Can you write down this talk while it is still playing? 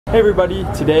Hey everybody,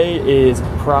 today is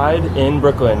Pride in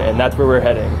Brooklyn, and that's where we're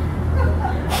heading.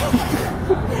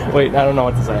 Wait, I don't know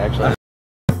what to say actually.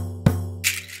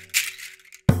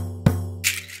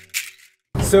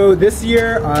 So this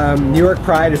year, New York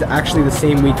Pride is actually the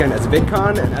same weekend as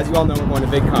VidCon, and as you all know, we're going to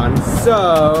VidCon,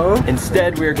 so...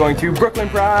 Instead, we're going to Brooklyn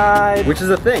Pride! Which is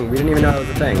a thing, we didn't even know it was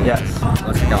a thing. Yes.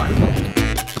 Let's get going.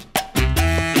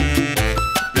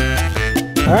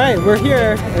 Alright, we're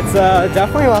here. It's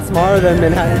definitely a lot smaller than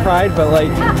Manhattan Pride, but like,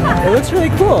 it looks really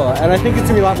cool, and I think it's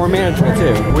gonna be a lot more manageable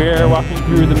too. We're walking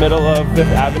through the middle of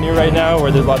 5th Avenue right now, where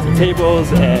there's lots of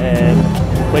tables and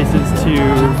places to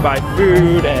buy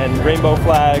food and rainbow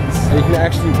flags. And you can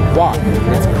actually walk.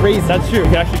 It's crazy. That's true. You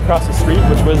can actually cross the street,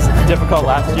 which was difficult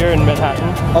last year in Manhattan.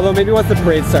 Although maybe once the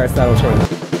parade starts, that'll change.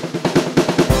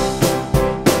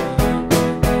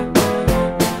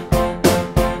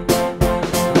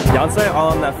 Beyonce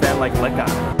all on that fan like Lecca.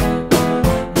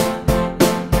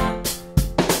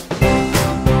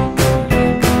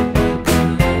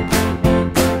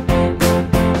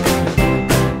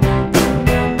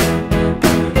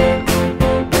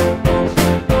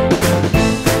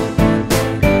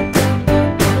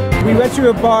 We went to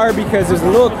a bar because it was a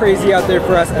little crazy out there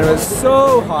for us and it was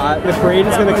so hot. The parade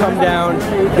is going to come down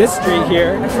this street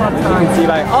here, as you can see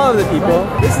by all of the people.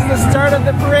 This is the start of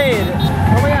the parade.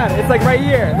 Oh my god, it's like right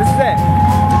here. This is it.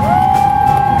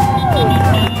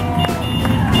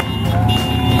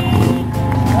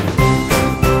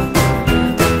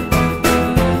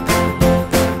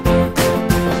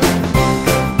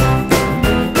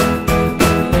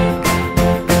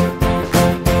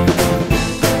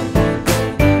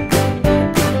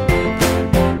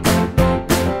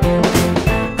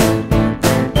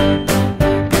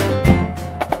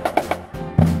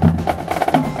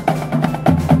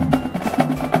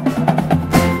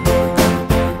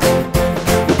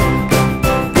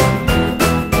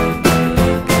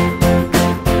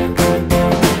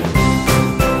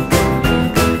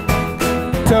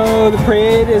 So the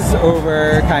parade is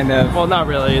over, kind of. Well, not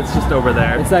really. It's just over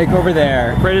there. It's like over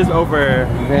there. Parade is over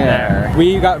there.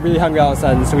 We got really hungry all of a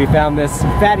sudden, so we found this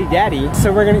Fatty Daddy.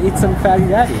 So we're gonna eat some Fatty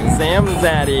Daddy. Sam's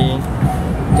Daddy.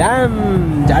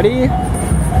 Damn, Daddy. Okay.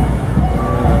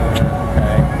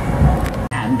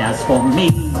 And as for me,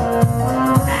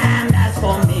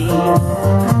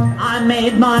 I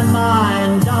made my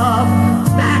mind up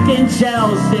back in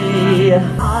Chelsea.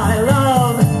 I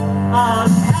love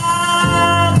us.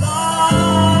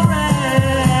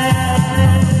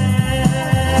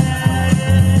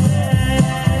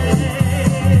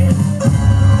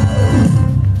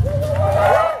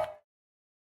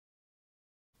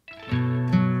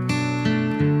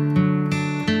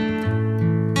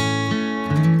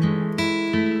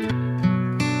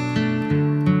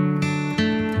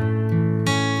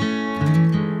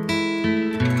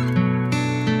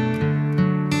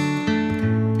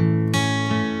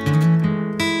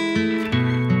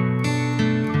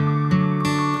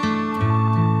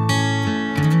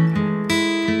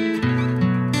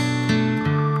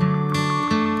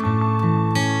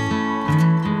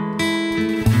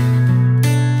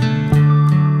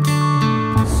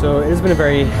 So it has been a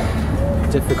very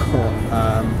difficult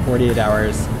 48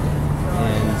 hours,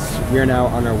 and we are now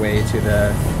on our way to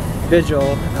the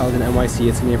Vigil held in NYC.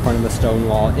 It's going to be in front of the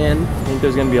Stonewall Inn. I think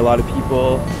there's going to be a lot of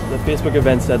people. The Facebook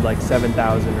event said like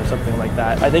 7,000 or something like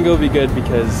that. I think it'll be good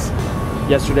because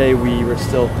yesterday we were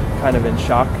still kind of in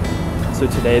shock. So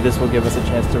today this will give us a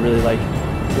chance to really like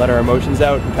let our emotions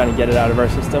out and kind of get it out of our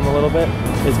system a little bit.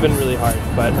 It's been really hard,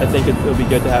 but I think it'll be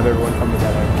good to have everyone come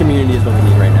together. Community is what we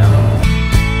need right now.